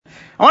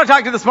I want to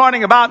talk to you this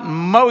morning about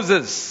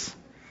Moses.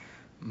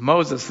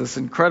 Moses, this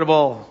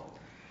incredible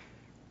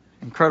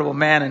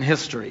man in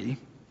history.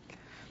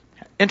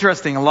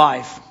 Interesting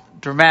life.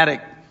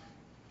 Dramatic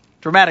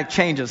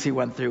changes he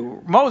went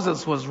through.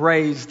 Moses was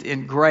raised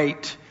in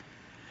great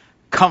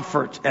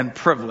comfort and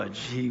privilege.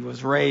 He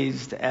was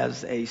raised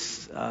as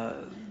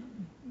the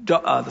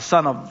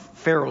son of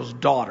Pharaoh's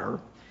daughter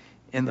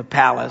in the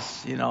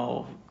palace.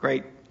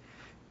 Great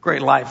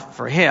life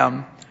for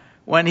him.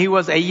 When he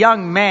was a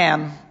young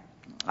man,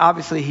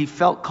 obviously he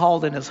felt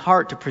called in his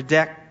heart to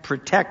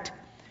protect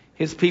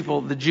his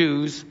people, the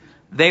Jews.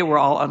 They were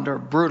all under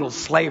brutal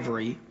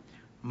slavery.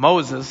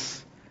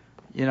 Moses,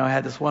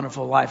 had this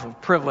wonderful life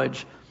of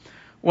privilege.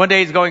 One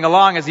day he's going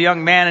along as a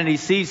young man and he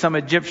sees some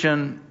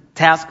Egyptian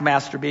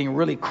taskmaster being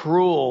really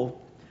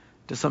cruel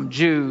to some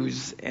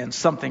Jews, and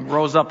something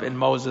rose up in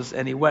Moses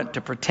and he went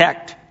to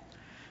protect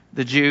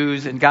the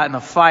Jews and got in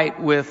a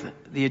fight with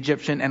the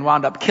Egyptian and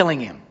wound up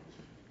killing him,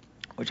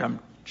 which I'm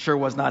sure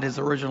was not his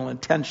original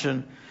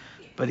intention,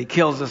 but he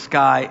kills this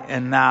guy,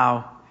 and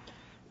now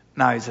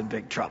he's in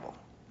big trouble.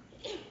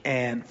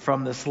 And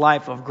from this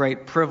life of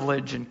great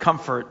privilege and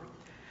comfort,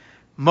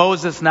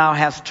 Moses now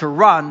has to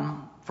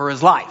run for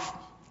his life.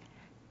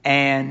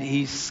 And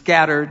he's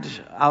scattered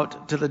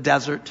out to the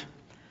desert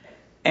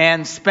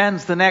and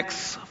spends the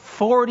next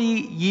 40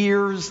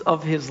 years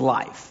of his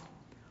life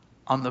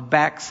on the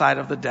backside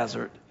of the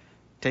desert,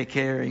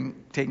 taking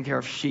care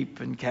of sheep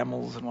and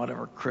camels and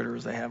whatever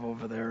critters they have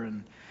over there,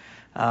 and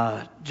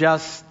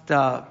just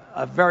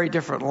a very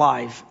different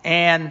life.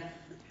 And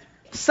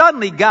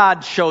suddenly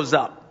God shows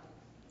up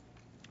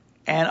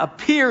and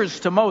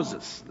appears to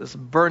Moses, this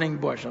burning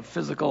bush, a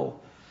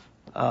physical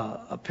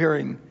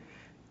appearing,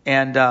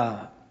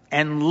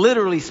 and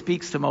literally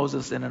speaks to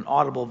Moses in an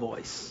audible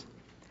voice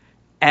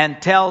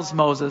and tells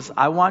Moses,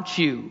 I want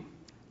you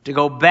to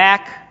go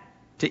back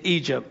to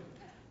Egypt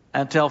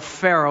and tell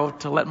Pharaoh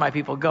to let my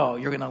people go.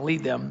 You're going to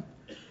lead them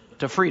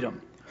to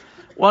freedom.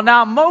 Well,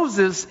 now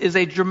Moses is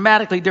a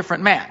dramatically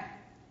different man.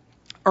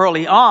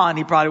 Early on,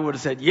 he probably would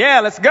have said, yeah,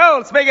 let's go,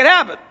 let's make it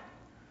happen.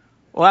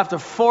 Well, after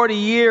 40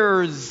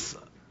 years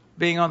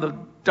being on the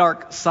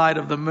dark side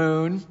of the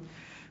moon,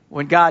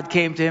 when God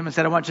came to him and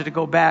said, I want you to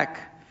go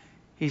back,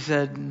 he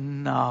said,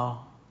 no,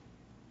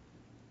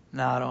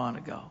 I don't want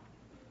to go.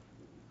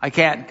 I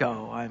can't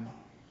go. I'm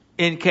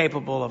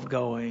incapable of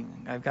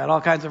going. I've got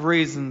all kinds of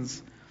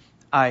reasons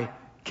I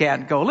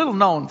can't go. A little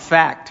known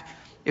fact,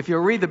 if you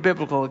read the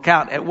biblical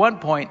account, at one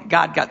point,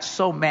 God got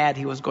so mad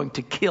he was going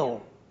to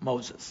kill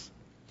Moses.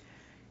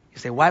 You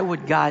say, why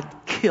would God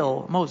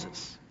kill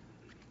Moses?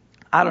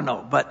 I don't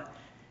know, but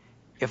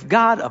if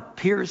God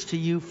appears to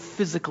you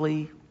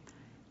physically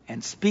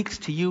and speaks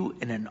to you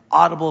in an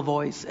audible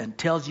voice and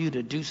tells you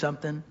to do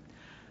something,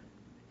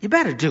 you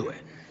better do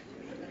it.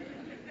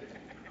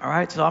 All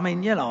right? So,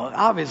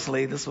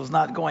 obviously this was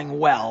not going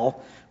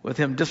well with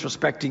him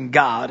disrespecting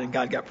God, and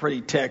God got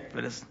pretty ticked,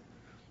 but it's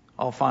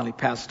all finally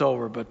passed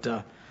over.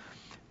 But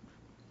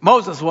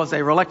Moses was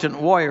a reluctant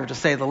warrior, to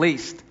say the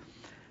least.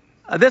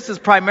 This is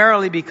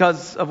primarily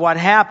because of what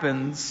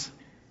happens,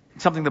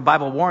 something the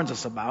Bible warns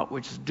us about,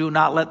 which is do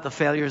not let the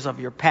failures of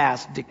your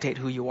past dictate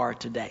who you are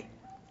today.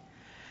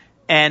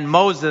 And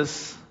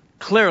Moses,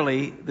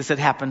 clearly, this had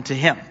happened to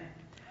him.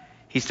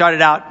 He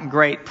started out in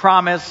great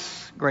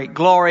promise, great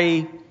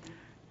glory,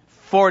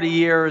 40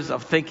 years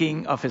of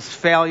thinking of his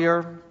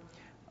failure,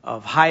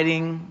 of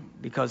hiding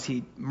because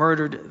he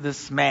murdered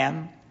this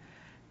man.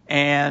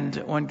 And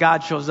when God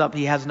shows up,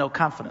 he has no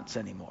confidence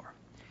anymore.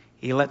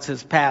 He lets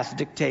his past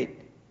dictate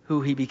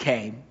who he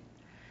became.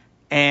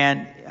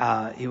 And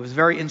he was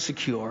very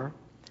insecure.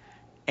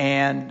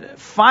 And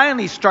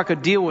finally struck a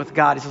deal with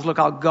God. He says, look,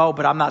 I'll go,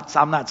 but I'm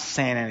not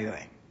saying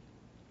anything.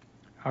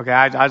 Okay,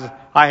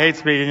 I hate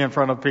speaking in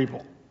front of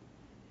people.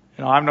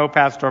 I'm no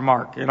Pastor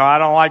Mark. I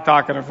don't like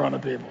talking in front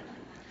of people.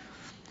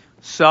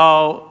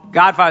 So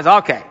God finds,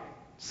 okay,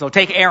 so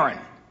take Aaron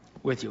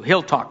with you.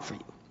 He'll talk for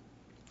you.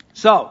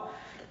 So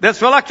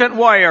this reluctant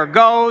warrior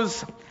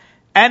goes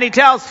and he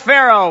tells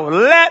Pharaoh,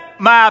 let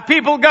my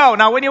people go.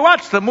 Now, when you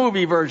watch the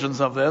movie versions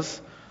of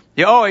this,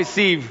 you always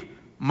see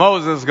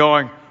Moses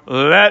going,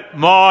 let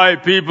my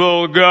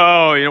people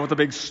go, with the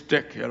big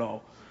stick,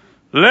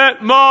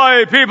 Let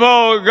my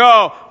people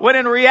go. When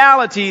in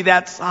reality,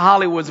 that's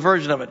Hollywood's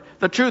version of it.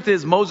 The truth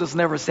is, Moses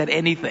never said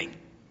anything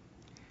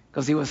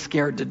because he was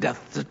scared to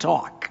death to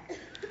talk.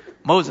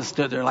 Moses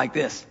stood there like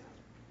this.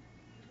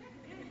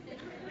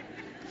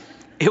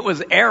 It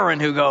was Aaron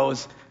who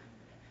goes,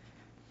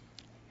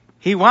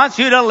 he wants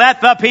you to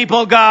let the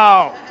people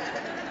go.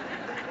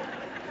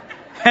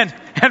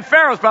 And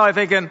Pharaoh's probably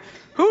thinking,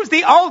 who's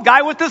the old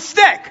guy with the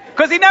stick?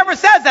 Because he never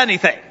says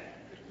anything.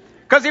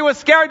 Because he was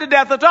scared to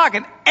death of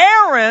talking.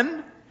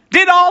 Aaron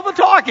did all the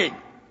talking.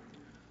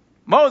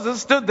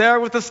 Moses stood there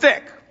with the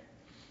stick.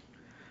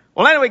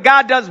 Well, anyway,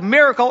 God does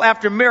miracle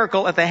after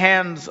miracle at the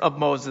hands of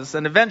Moses.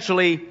 And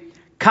eventually,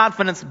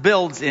 confidence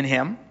builds in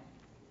him.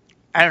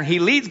 And he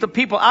leads the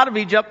people out of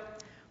Egypt,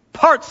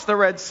 parts the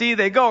Red Sea.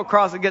 They go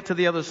across and get to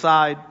the other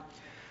side.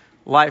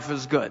 Life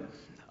is good.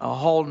 a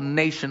whole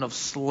nation of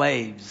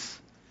slaves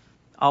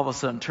all of a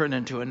sudden turned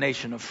into a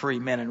nation of free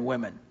men and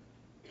women.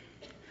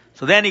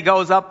 So then he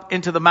goes up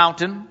into the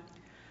mountain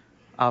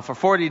for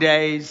 40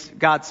 days.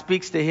 God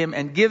speaks to him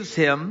and gives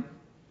him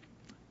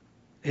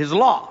his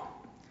law,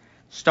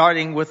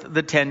 starting with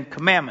the 10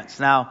 Commandments.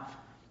 Now,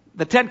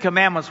 the 10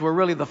 Commandments were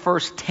really the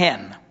first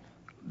 10.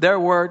 There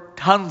were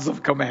tons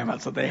of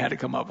commandments that they had to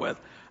come up with.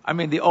 I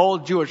mean, the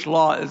old Jewish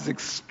law is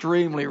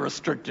extremely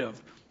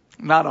restrictive.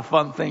 Not a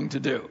fun thing to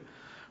do.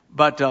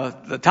 But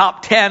the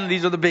top 10,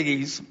 these are the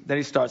biggies that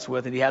he starts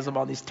with. And he has them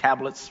on these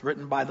tablets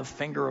written by the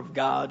finger of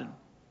God.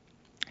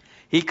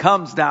 He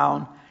comes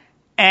down,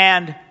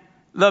 and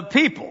the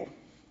people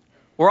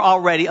were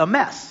already a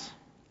mess.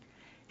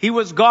 He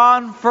was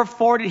gone for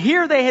 40.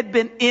 Here they had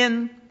been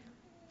in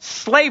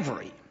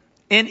slavery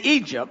in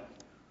Egypt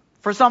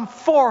for some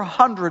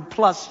 400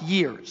 plus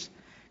years.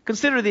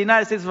 Consider the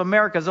United States of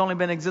America has only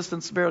been in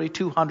existence barely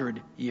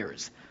 200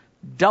 years.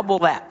 Double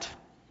that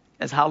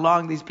as how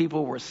long these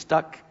people were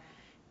stuck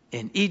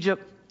in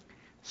Egypt,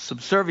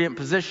 subservient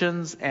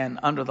positions, and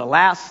under the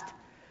last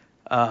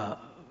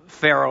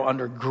Pharaoh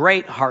under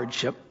great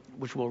hardship,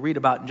 which we'll read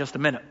about in just a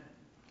minute.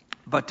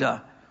 But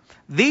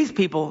these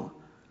people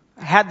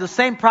had the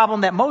same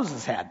problem that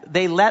Moses had.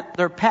 They let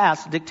their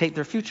past dictate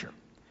their future.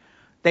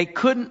 They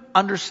couldn't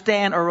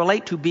understand or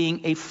relate to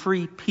being a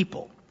free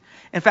people.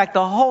 In fact,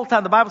 the whole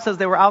time, the Bible says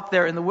they were out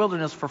there in the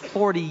wilderness for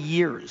 40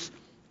 years.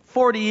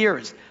 40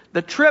 years.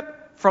 The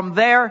trip from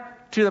there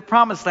to the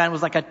promised land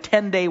was like a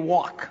 10-day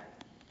walk.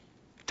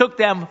 It took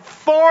them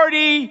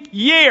 40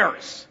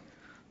 years.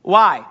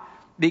 Why?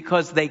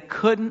 Because they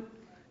couldn't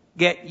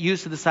get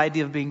used to this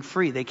idea of being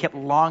free. They kept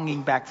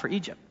longing back for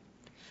Egypt.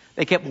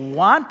 They kept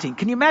wanting.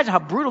 Can you imagine how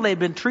brutal they'd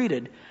been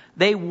treated?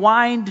 They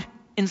whined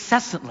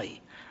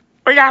incessantly.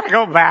 We got to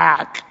go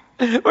back.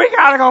 We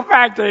got to go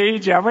back to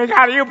Egypt.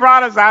 You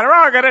brought us out. We're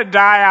all going to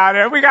die out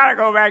here. We got to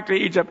go back to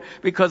Egypt,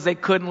 because they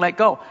couldn't let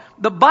go.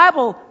 The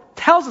Bible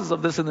tells us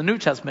of this in the New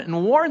Testament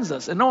and warns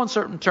us in no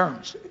uncertain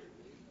terms.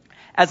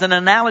 As an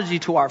analogy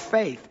to our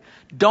faith,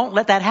 don't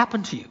let that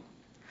happen to you.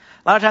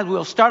 A lot of times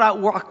we'll start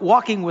out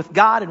walking with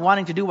God and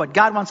wanting to do what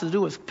God wants us to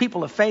do as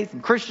people of faith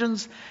and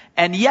Christians.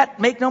 And yet,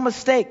 make no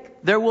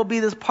mistake, there will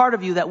be this part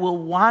of you that will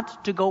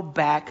want to go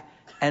back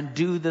and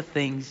do the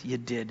things you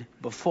did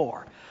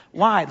before.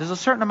 Why? There's a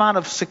certain amount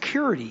of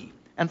security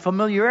and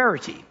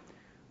familiarity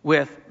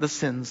with the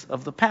sins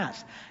of the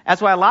past.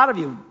 That's why a lot of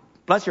you,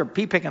 bless your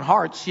pea-picking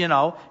hearts,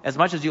 as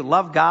much as you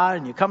love God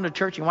and you come to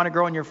church, you want to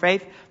grow in your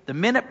faith, the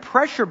minute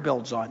pressure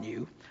builds on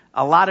you,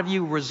 a lot of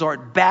you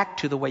resort back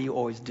to the way you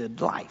always did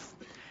life.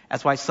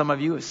 That's why some of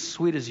you, as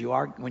sweet as you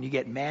are, when you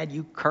get mad,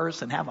 you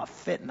curse and have a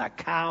fit and a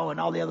cow and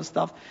all the other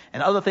stuff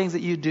and other things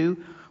that you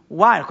do.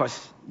 Why? Of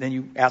course, then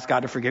you ask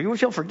God to forgive you,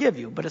 which He'll forgive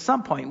you. But at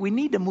some point, we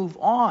need to move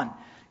on.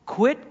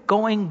 Quit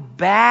going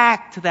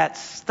back to that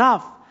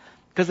stuff.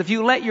 Because if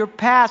you let your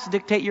past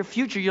dictate your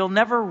future, you'll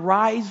never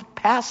rise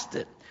past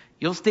it.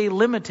 You'll stay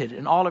limited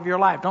in all of your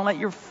life. Don't let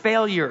your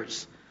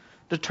failures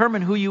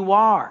determine who you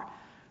are.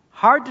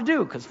 Hard to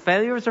do, because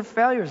failures are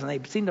failures, and they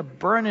seem to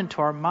burn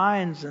into our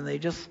minds, and they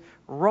just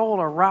roll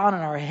around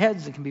in our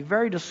heads. It can be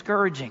very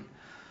discouraging.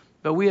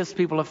 But we as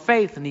people of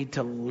faith need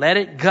to let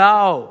it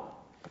go.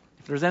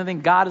 If there's anything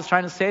God is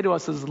trying to say to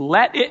us, is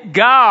let it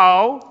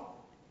go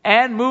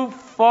and move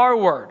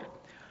forward.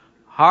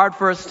 Hard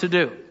for us to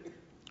do,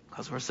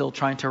 because we're still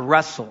trying to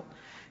wrestle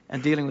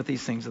and dealing with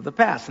these things of the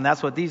past. And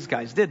that's what these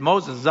guys did.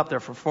 Moses is up there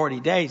for 40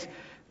 days.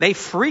 They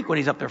freak when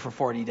he's up there for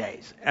 40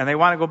 days. And they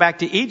want to go back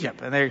to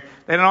Egypt. And they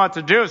don't know what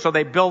to do. So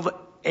they build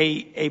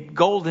a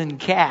golden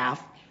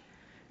calf.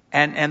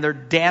 And they're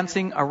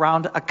dancing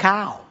around a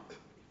cow.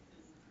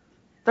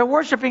 They're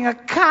worshiping a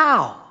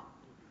cow.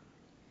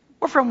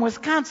 We're from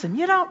Wisconsin.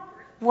 You don't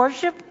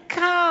worship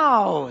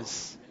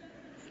cows.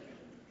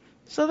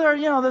 So they're,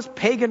 there's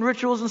pagan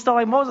rituals and stuff.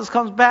 Like Moses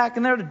comes back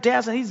and they're to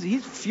dance, and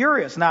he's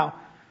furious. Now,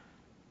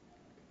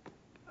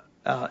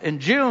 in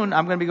June,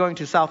 I'm going to be going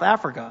to South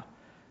Africa.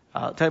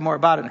 I'll tell you more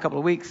about it in a couple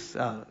of weeks.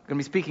 Going to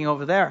be speaking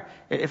over there.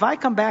 If I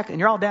come back and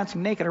you're all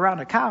dancing naked around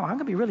a cow, I'm going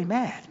to be really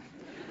mad.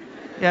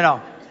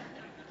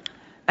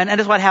 And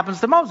that's what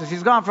happens to Moses.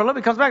 He's gone for a little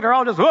bit, comes back, they're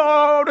all just,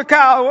 whoa, the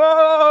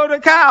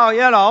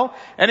cow,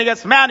 And he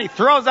gets mad, he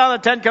throws down the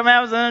 10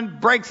 Commandments and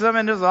breaks them,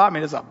 and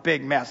it's a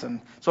big mess. And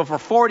so for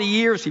 40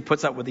 years, he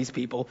puts up with these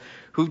people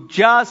who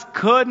just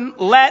couldn't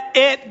let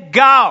it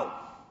go.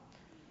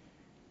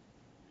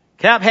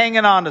 Kept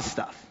hanging on to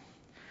stuff.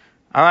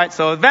 All right,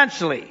 so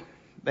eventually,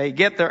 they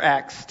get their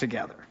acts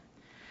together.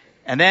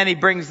 And then he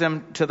brings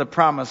them to the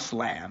promised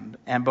land.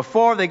 And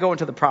before they go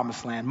into the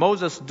promised land,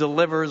 Moses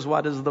delivers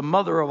what is the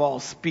mother of all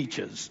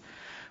speeches,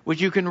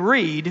 which you can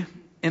read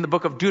in the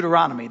book of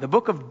Deuteronomy. The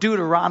book of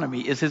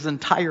Deuteronomy is his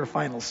entire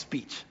final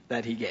speech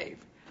that he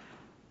gave.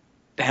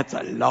 That's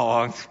a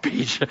long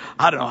speech.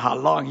 I don't know how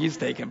long he's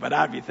taking, but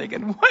I'd be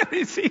thinking, when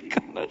is he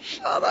going to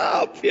shut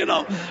up?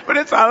 But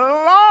it's a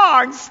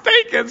long,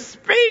 stinking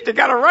speech. You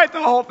got to write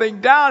the whole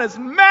thing down. It's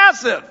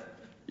massive.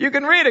 You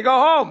can read it. Go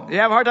home. You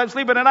have a hard time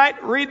sleeping at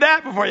night? Read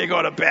that before you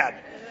go to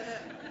bed.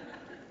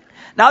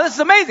 Now this is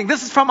amazing.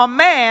 This is from a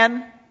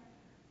man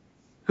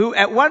who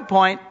at one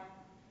point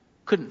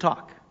couldn't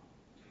talk.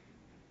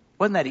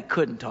 Wasn't that he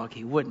couldn't talk,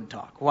 he wouldn't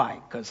talk.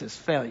 Why? Because his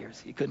failures.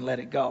 He couldn't let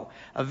it go.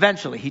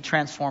 Eventually, he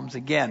transforms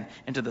again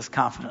into this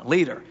confident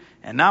leader.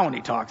 And now when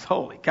he talks,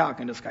 holy cow,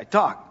 can this guy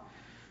talk?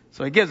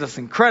 So he gives this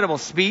incredible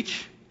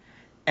speech.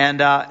 And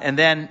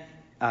then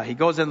he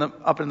goes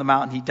up in the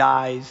mountain, he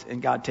dies,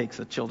 and God takes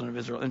the children of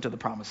Israel into the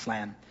promised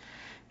land.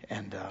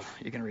 And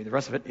you can read the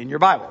rest of it in your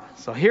Bible.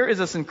 So here is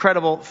this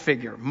incredible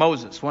figure,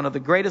 Moses, one of the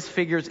greatest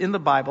figures in the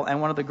Bible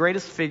and one of the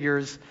greatest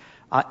figures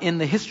in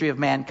the history of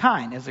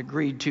mankind, as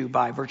agreed to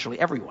by virtually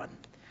everyone.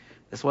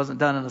 This wasn't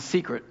done in a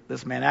secret.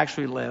 This man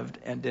actually lived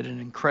and did an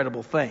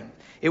incredible thing.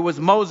 It was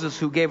Moses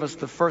who gave us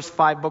the first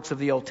 5 books of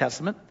the Old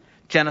Testament: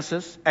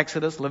 Genesis,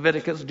 Exodus,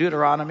 Leviticus,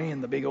 Deuteronomy,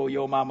 and the big old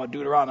yo mama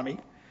Deuteronomy.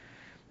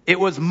 It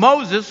was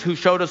Moses who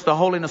showed us the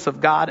holiness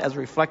of God as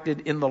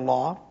reflected in the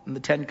law, in the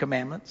 10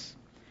 Commandments.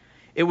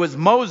 It was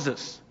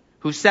Moses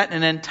who set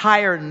an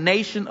entire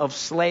nation of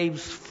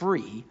slaves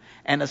free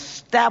and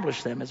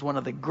established them as one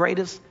of the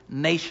greatest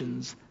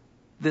nations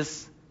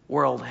this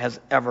world has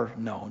ever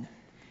known.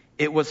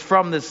 It was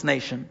from this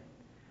nation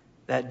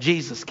that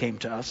Jesus came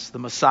to us, the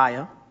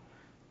Messiah,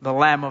 the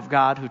Lamb of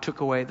God who took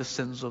away the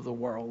sins of the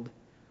world,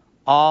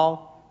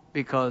 all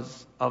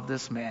because of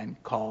this man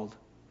called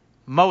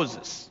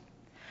Moses.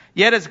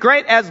 Yet as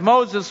great as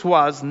Moses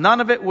was,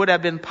 none of it would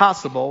have been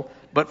possible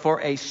but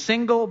for a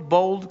single,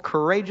 bold,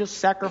 courageous,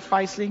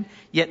 sacrificing,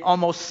 yet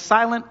almost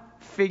silent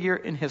figure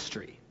in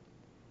history: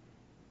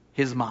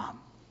 his mom.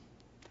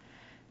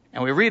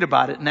 And we read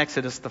about it in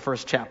Exodus, the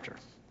 1st chapter.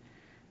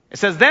 It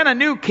says, "Then a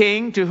new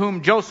king, to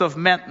whom Joseph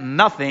meant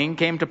nothing,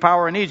 came to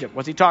power in Egypt."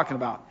 What's he talking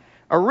about?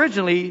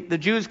 Originally, the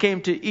Jews came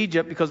to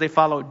Egypt because they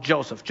followed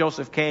Joseph.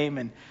 Joseph came,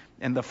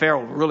 and the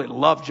Pharaoh really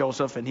loved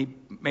Joseph, and he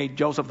made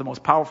Joseph the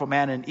most powerful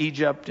man in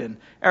Egypt, and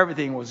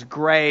everything was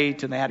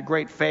great, and they had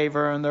great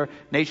favor, and their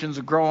nations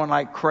were growing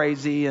like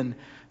crazy. And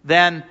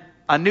then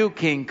a new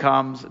king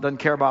comes, doesn't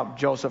care about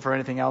Joseph or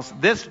anything else.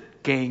 This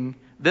king,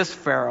 this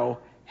Pharaoh,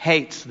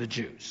 hates the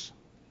Jews.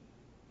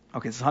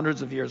 Okay, it's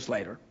hundreds of years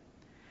later.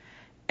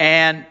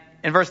 And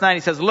in verse 9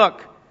 he says,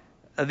 "Look,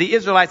 the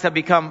Israelites have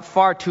become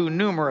far too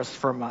numerous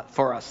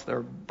for us.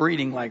 They're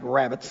breeding like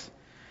rabbits."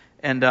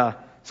 And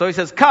so he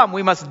says, "Come,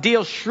 we must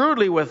deal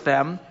shrewdly with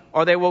them,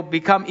 or they will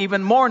become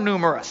even more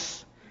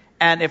numerous.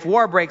 And if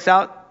war breaks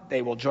out,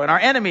 they will join our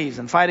enemies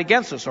and fight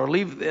against us, or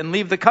leave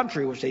the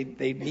country," which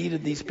they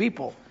needed these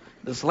people,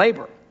 this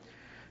labor.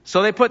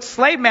 So they put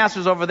slave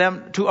masters over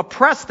them to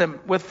oppress them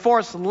with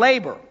forced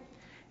labor.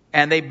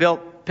 And they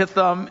built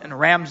Pithom and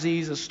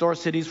Ramses as store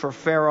cities for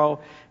Pharaoh.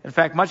 In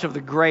fact, much of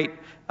the great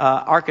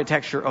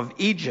architecture of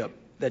Egypt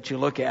that you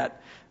look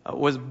at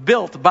was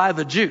built by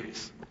the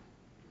Jews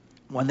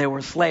when they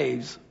were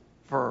slaves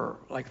for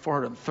like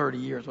 430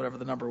 years, whatever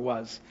the number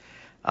was.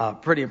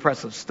 Pretty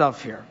impressive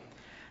stuff here.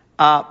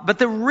 But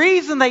the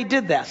reason they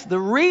did this, the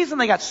reason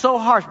they got so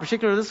harsh,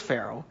 particularly this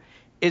Pharaoh,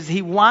 is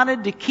he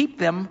wanted to keep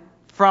them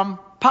from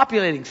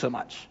populating so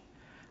much.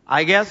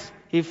 I guess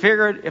he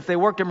figured if they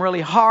worked them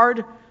really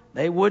hard,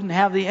 they wouldn't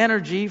have the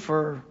energy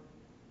for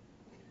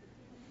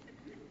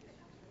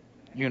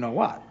you know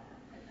what.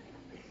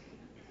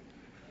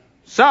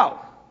 So,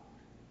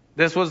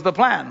 this was the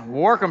plan.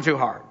 Work them too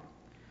hard.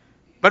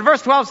 But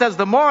verse 12 says,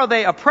 the more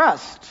they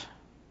oppressed,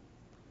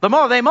 the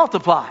more they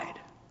multiplied.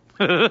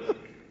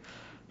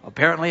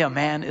 Apparently a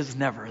man is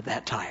never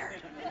that tired.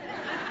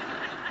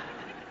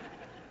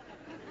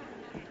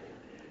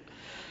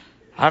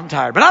 I'm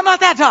tired, but I'm not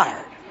that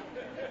tired.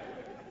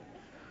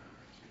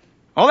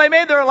 Well, they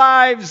made their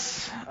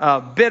lives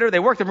bitter. They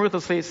worked them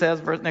ruthlessly, it says,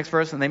 next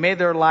verse, and they made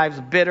their lives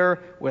bitter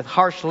with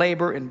harsh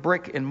labor in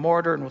brick and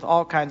mortar and with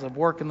all kinds of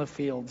work in the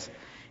fields.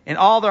 In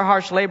all their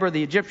harsh labor,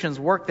 the Egyptians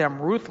worked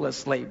them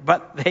ruthlessly,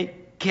 but they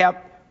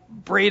kept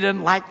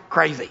breeding like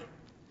crazy.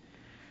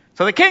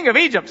 So the king of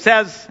Egypt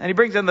says, and he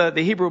brings in the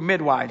Hebrew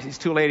midwives, these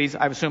two ladies.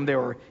 I assume they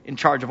were in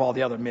charge of all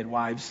the other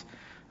midwives,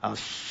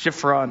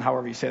 Shiphrah and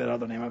however you say that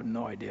other name, I have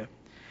no idea.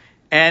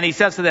 And he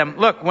says to them,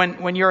 look,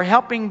 when you're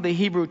helping the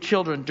Hebrew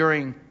children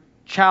during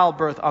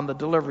childbirth on the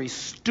delivery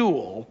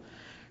stool,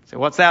 so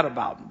what's that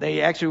about?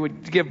 They actually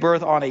would give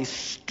birth on a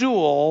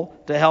stool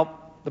to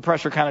help the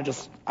pressure kind of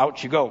just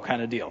out you go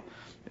kind of deal.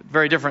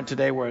 Very different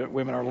today where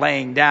women are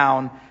laying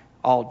down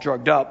all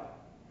drugged up,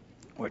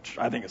 which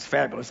I think is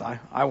fabulous.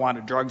 I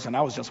wanted drugs and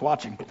I was just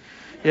watching.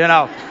 You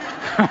know,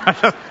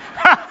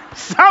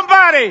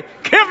 somebody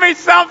give me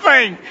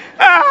something.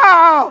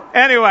 Oh!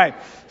 Anyway,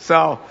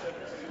 so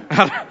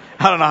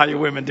I don't know how you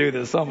women do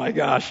this. Oh my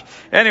gosh.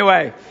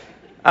 Anyway,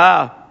 so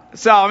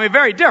I mean,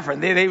 very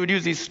different. They would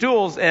use these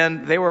stools,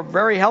 and they were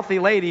very healthy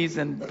ladies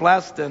and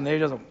blessed, and they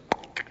just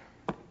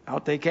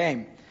out they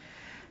came.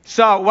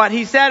 So what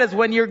he said is,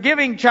 when you're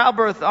giving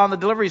childbirth on the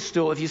delivery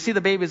stool, if you see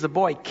the baby as a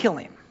boy, kill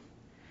him.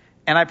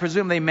 And I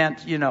presume they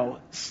meant,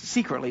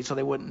 secretly, so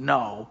they wouldn't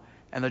know.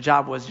 And the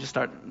job was just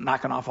start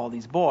knocking off all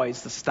these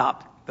boys to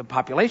stop the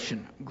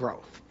population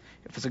growth.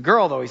 If it's a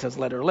girl, though, he says,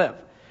 let her live.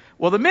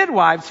 Well, the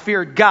midwives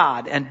feared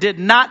God and did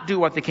not do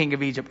what the king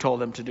of Egypt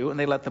told them to do, and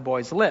they let the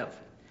boys live.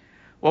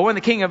 Well, when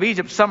the king of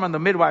Egypt summoned the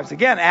midwives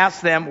again,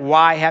 asked them,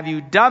 why have you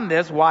done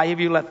this? Why have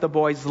you let the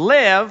boys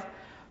live?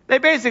 They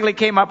basically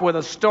came up with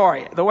a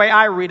story. The way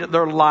I read it,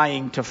 they're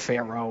lying to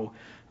Pharaoh.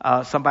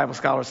 Some Bible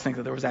scholars think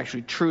that there was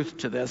actually truth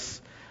to this.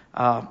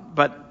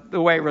 But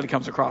the way it really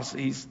comes across,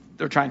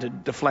 they're trying to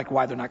deflect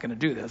why they're not going to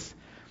do this.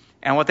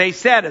 And what they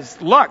said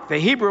is, look, the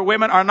Hebrew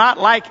women are not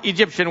like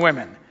Egyptian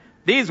women.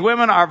 These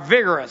women are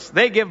vigorous.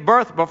 They give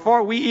birth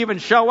before we even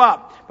show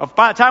up. But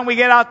by the time we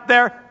get out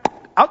there,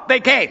 out they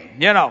came,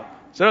 So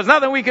there's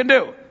nothing we can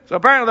do. So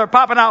apparently they're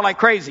popping out like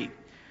crazy.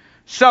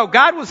 So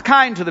God was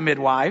kind to the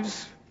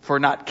midwives for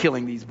not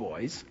killing these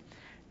boys.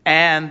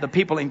 And the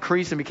people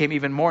increased and became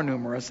even more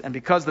numerous. And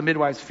because the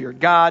midwives feared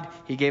God,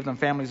 he gave them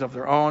families of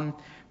their own.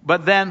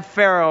 But then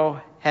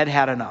Pharaoh had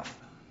had enough.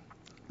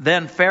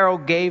 Then Pharaoh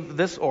gave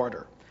this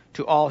order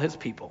to all his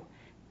people.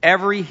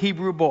 Every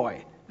Hebrew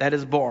boy that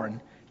is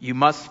born, you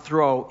must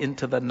throw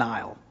into the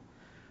Nile.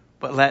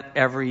 But let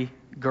every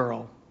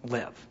girl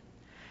live.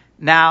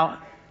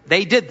 Now,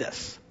 they did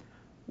this.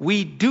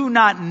 We do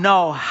not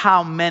know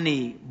how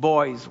many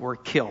boys were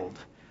killed,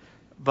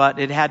 but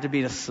it had to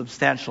be a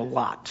substantial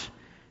lot.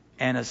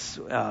 And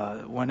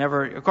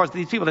of course,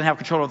 these people didn't have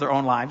control of their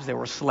own lives. They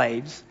were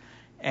slaves.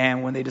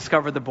 And when they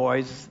discovered the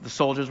boys, the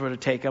soldiers were to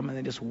take them, and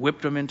they just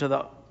whipped them into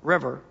the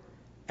river,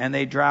 and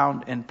they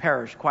drowned and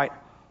perished. Quite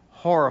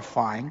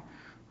horrifying.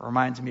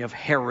 Reminds me of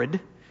Herod,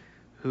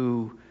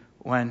 who,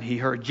 when he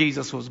heard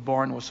Jesus was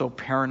born, was so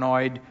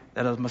paranoid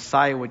that a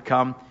Messiah would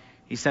come.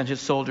 He sent his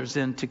soldiers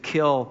in to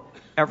kill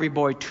every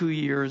boy 2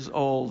 years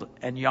old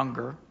and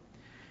younger.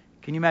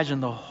 Can you imagine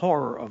the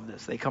horror of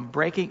this? They come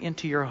breaking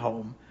into your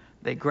home.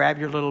 They grab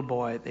your little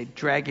boy. They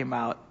drag him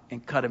out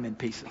and cut him in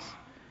pieces.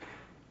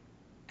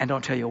 And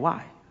don't tell you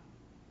why.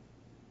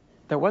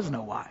 There was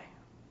no why.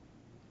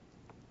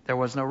 There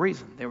was no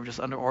reason. They were just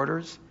under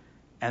orders,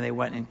 and they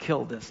went and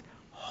killed this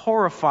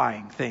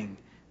horrifying thing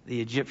the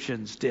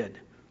Egyptians did.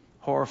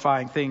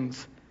 Horrifying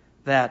things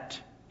that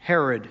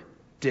Herod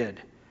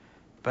did.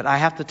 But I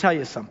have to tell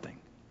you something.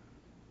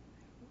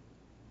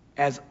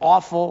 As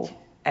awful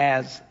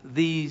as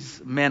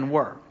these men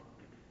were,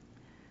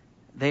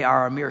 they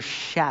are a mere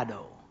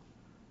shadow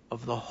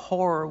of the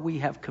horror we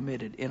have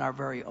committed in our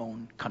very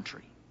own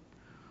country.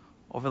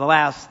 Over the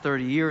last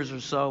 30 years or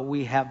so,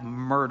 we have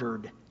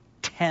murdered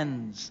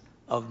tens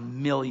of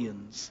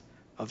millions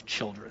of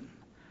children.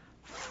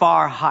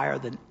 Far higher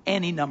than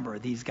any number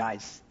these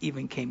guys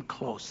even came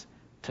close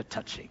to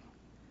touching.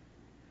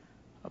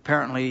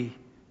 Apparently,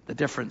 the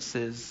difference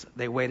is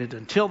they waited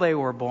until they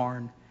were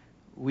born.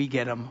 We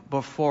get them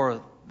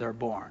before they're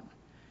born.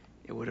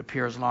 It would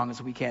appear as long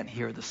as we can't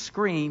hear the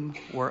scream,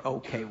 we're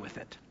okay with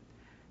it.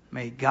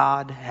 May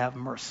God have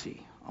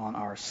mercy on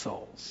our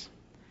souls.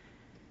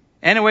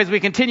 Anyways, we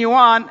continue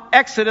on.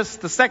 Exodus,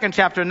 the 2nd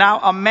chapter. Now,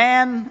 a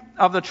man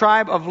of the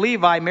tribe of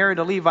Levi married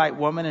a Levite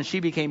woman, and she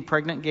became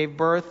pregnant and gave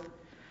birth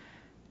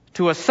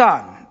to a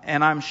son.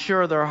 And I'm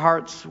sure their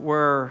hearts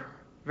were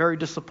very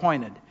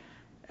disappointed.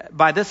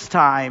 By this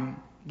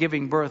time,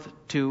 giving birth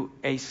to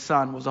a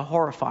son was a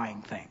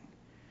horrifying thing,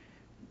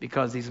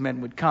 because these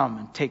men would come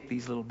and take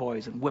these little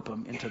boys and whip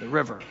them into the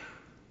river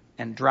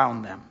and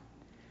drown them.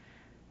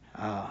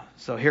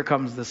 So here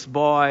comes this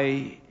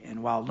boy,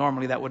 and while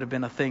normally that would have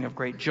been a thing of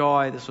great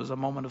joy, this was a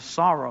moment of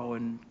sorrow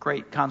and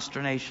great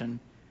consternation.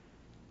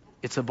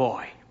 It's a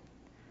boy.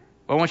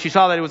 But when she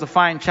saw that he was a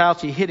fine child,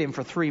 she hid him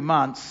for 3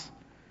 months.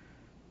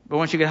 But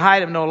when she could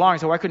hide him no longer,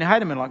 so why couldn't you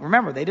hide him any longer?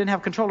 Remember, they didn't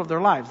have control of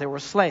their lives. They were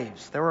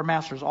slaves. There were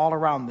masters all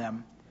around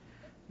them.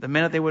 The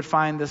minute they would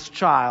find this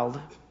child,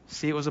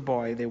 see it was a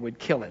boy, they would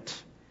kill it.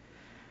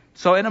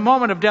 So in a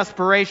moment of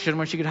desperation,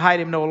 when she could hide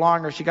him no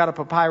longer, she got a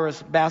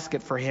papyrus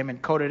basket for him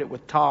and coated it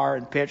with tar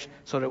and pitch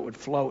so that it would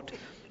float.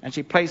 And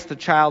she placed the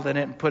child in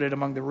it and put it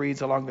among the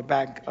reeds along the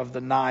bank of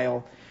the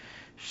Nile.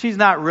 She's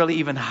not really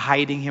even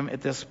hiding him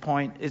at this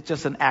point. It's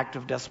just an act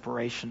of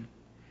desperation.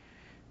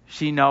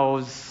 She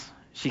knows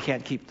she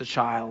can't keep the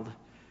child.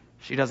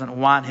 She doesn't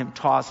want him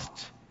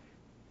tossed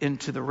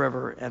into the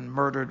river and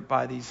murdered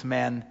by these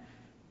men.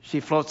 She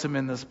floats him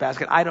in this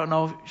basket. I don't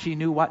know if she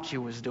knew what she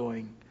was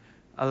doing,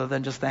 other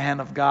than just the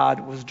hand of God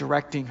was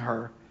directing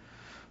her.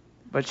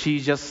 But she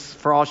just,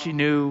 for all she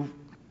knew,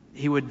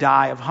 he would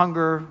die of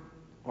hunger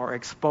or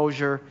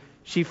exposure.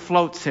 She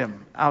floats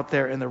him out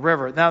there in the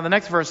river. Now the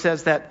next verse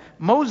says that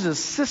Moses'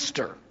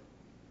 sister,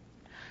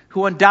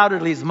 who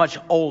undoubtedly is much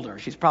older,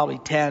 she's probably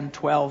 10,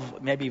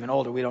 12, maybe even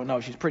older, we don't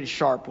know. She's pretty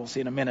sharp, we'll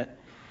see in a minute.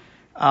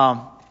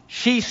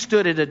 She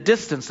stood at a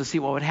distance to see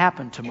what would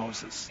happen to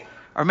Moses.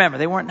 Remember,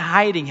 they weren't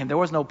hiding him. There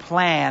was no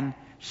plan.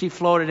 She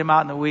floated him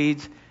out in the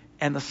weeds,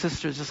 and the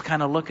sister's just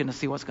kind of looking to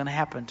see what's going to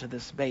happen to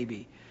this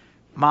baby.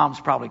 Mom's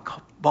probably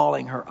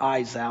bawling her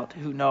eyes out.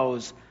 Who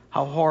knows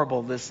how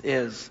horrible this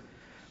is.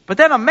 But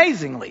then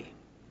amazingly,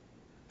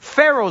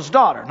 Pharaoh's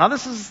daughter. Now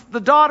this is the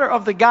daughter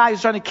of the guy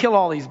who's trying to kill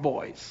all these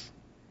boys.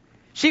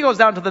 She goes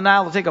down to the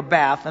Nile to take a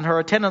bath, and her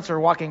attendants are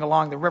walking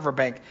along the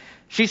riverbank.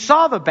 She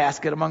saw the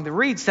basket among the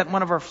reeds, sent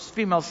one of her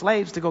female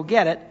slaves to go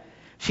get it.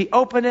 She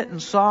opened it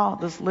and saw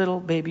this little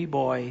baby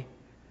boy,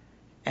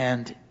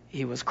 and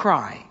he was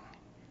crying.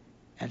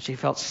 And she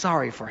felt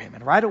sorry for him.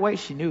 And right away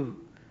she knew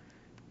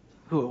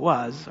who it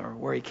was or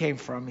where he came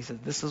from. He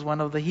said, this is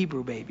one of the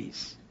Hebrew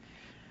babies.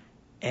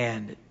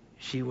 And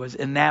she was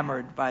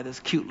enamored by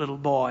this cute little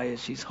boy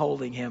as she's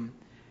holding him,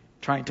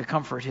 trying to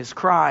comfort his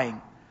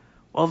crying.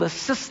 Well, the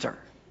sister,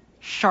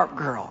 sharp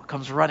girl,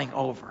 comes running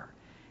over.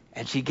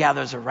 And she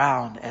gathers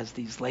around as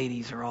these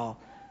ladies are all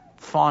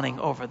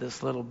fawning over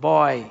this little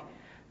boy.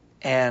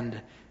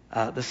 And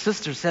the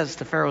sister says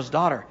to Pharaoh's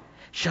daughter,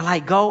 shall I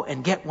go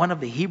and get one of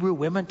the Hebrew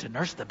women to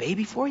nurse the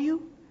baby for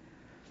you?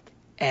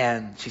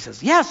 And she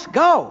says, yes,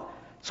 go.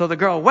 So the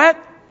girl went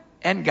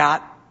and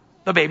got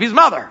the baby's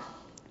mother,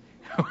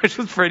 which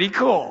was pretty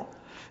cool.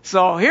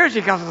 So here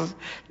she comes and says,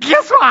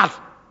 guess what?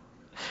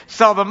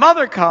 So the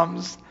mother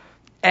comes,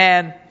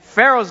 and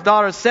Pharaoh's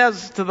daughter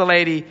says to the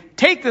lady,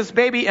 take this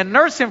baby and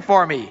nurse him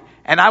for me,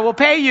 and I will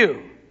pay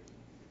you.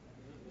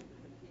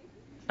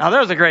 Now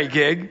there's a great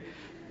gig.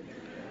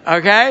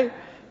 Okay?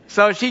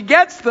 So she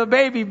gets the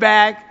baby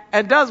back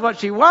and does what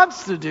she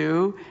wants to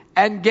do,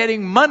 and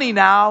getting money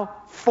now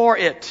for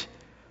it.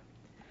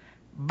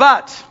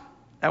 But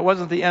that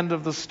wasn't the end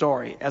of the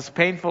story. As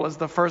painful as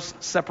the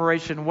first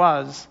separation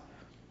was,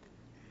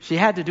 she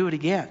had to do it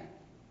again.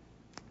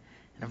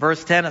 In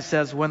verse 10 it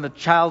says, when the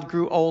child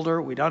grew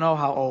older, we don't know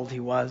how old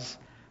he was,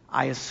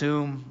 I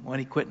assume when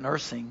he quit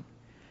nursing,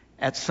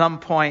 at some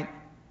point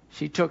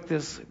she took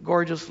this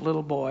gorgeous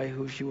little boy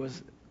who she was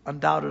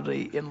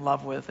undoubtedly in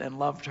love with and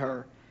loved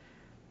her,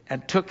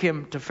 and took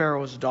him to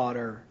Pharaoh's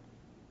daughter,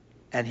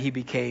 and he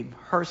became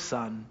her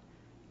son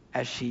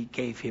as she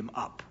gave him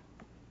up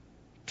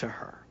to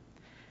her.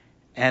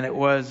 And it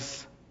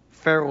was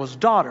Pharaoh's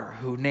daughter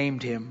who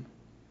named him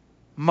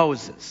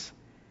Moses,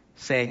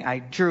 saying, I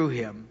drew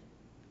him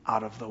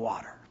out of the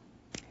water.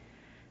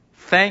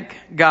 Thank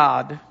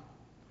God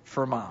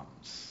for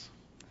moms.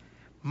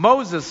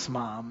 Moses'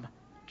 mom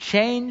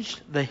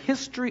changed the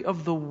history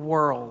of the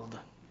world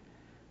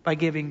by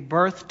giving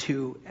birth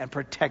to and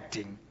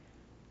protecting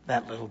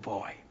that little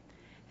boy.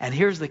 And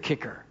here's the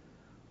kicker.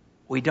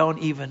 We don't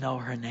even know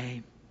her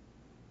name.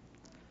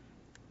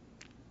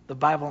 The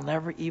Bible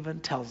never even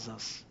tells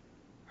us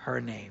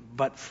her name.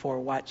 But for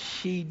what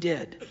she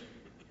did,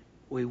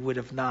 we would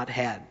have not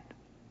had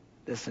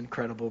this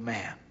incredible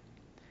man.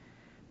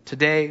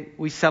 Today,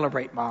 we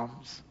celebrate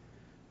moms.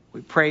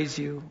 We praise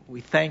you.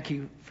 We thank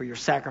you for your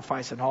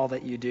sacrifice and all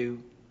that you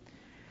do.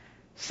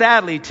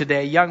 Sadly,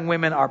 today, young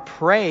women are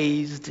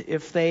praised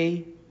if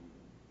they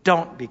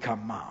don't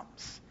become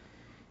moms.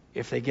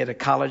 If they get a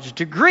college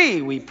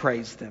degree, we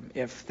praise them.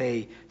 If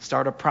they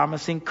start a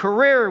promising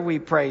career, we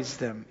praise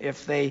them.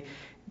 If they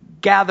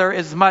gather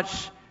as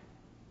much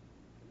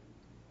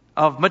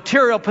of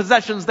material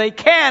possessions they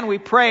can, we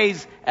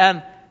praise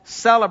and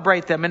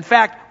celebrate them. In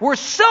fact, we're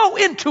so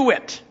into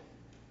it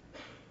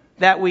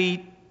that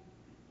we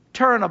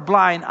turn a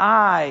blind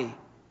eye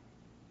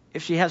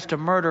if she has to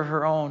murder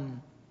her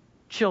own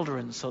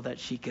children so that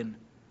she can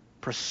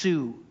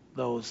pursue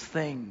those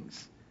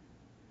things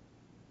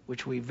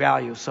which we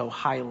value so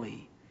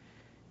highly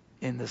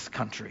in this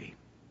country.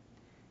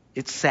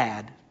 It's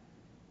sad.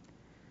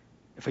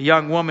 If a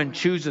young woman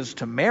chooses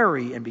to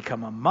marry and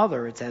become a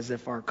mother, it's as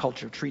if our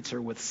culture treats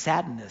her with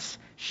sadness,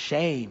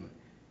 shame,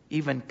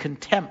 even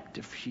contempt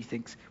if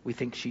we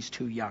think she's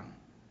too young.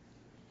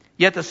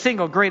 Yet the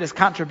single greatest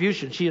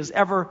contribution she is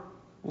ever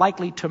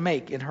likely to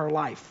make in her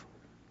life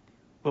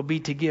will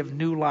be to give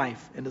new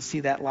life and to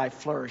see that life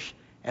flourish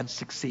and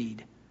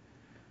succeed.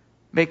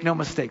 Make no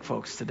mistake,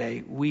 folks,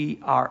 today we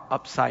are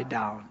upside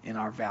down in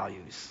our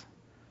values.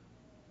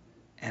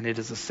 And it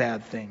is a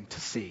sad thing to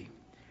see.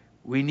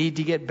 We need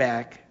to get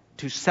back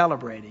to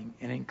celebrating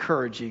and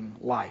encouraging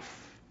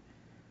life.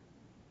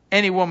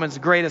 Any woman's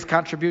greatest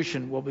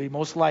contribution will be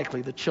most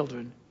likely the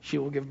children she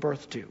will give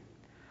birth to.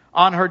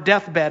 On her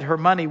deathbed, her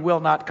money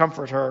will not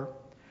comfort her.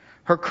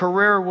 Her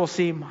career will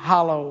seem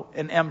hollow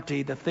and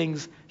empty. The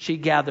things she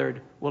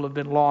gathered will have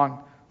been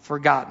long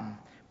forgotten.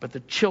 But the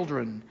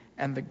children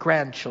and the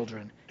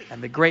grandchildren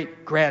and the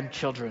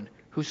great-grandchildren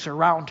who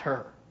surround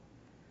her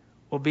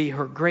will be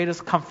her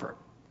greatest comfort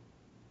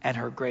and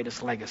her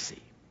greatest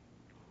legacy.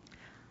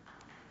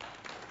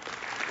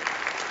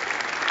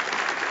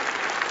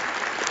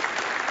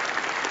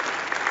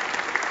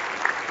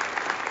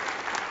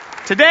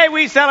 Today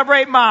we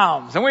celebrate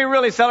moms, and we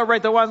really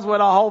celebrate the ones with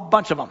a whole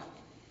bunch of them.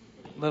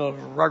 Little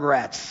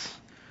rugrats.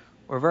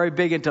 We're very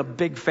big into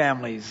big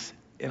families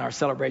in our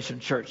Celebration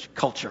Church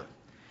culture.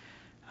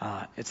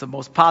 It's the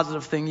most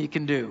positive thing you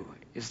can do,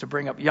 is to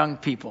bring up young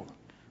people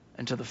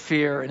into the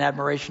fear and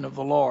admiration of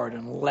the Lord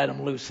and let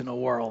them loose in the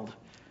world.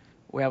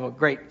 We have a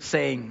great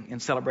saying in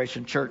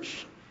Celebration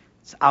Church.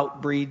 It's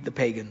outbreed the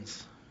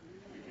pagans.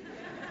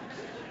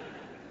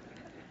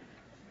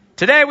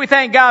 Today we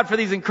thank God for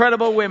these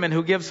incredible women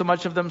who give so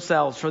much of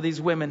themselves, for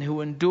these women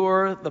who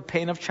endure the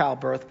pain of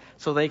childbirth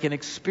so they can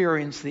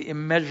experience the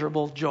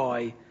immeasurable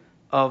joy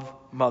of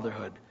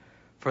motherhood.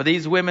 For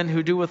these women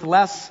who do with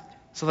less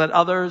so that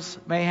others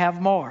may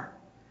have more.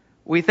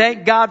 We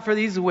thank God for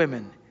these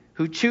women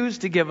who choose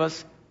to give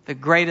us the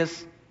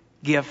greatest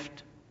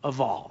gift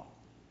of all,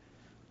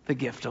 the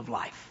gift of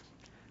life.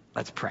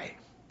 Let's pray.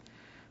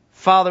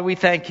 Father, we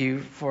thank you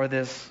for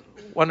this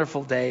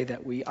wonderful day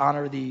that we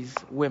honor these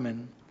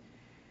women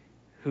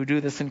who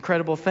do this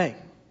incredible thing.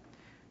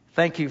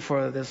 Thank you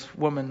for this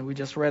woman we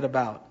just read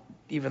about,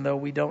 even though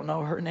we don't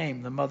know her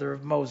name, the mother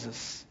of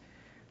Moses,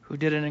 who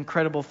did an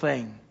incredible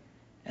thing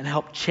and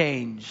helped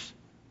change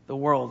the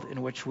world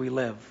in which we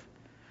live.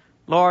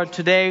 Lord,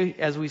 today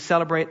as we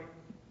celebrate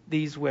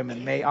these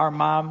women, may our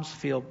moms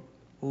feel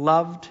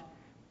loved,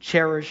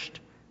 cherished,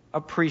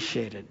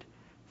 appreciated.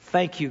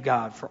 Thank you,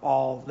 God, for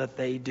all that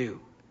they do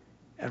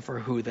and for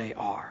who they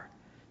are.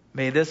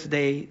 May this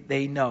day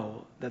they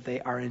know that they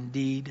are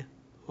indeed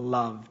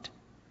loved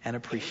and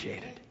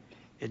appreciated.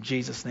 In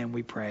Jesus' name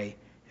we pray.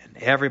 And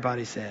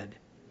everybody said,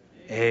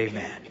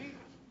 Amen.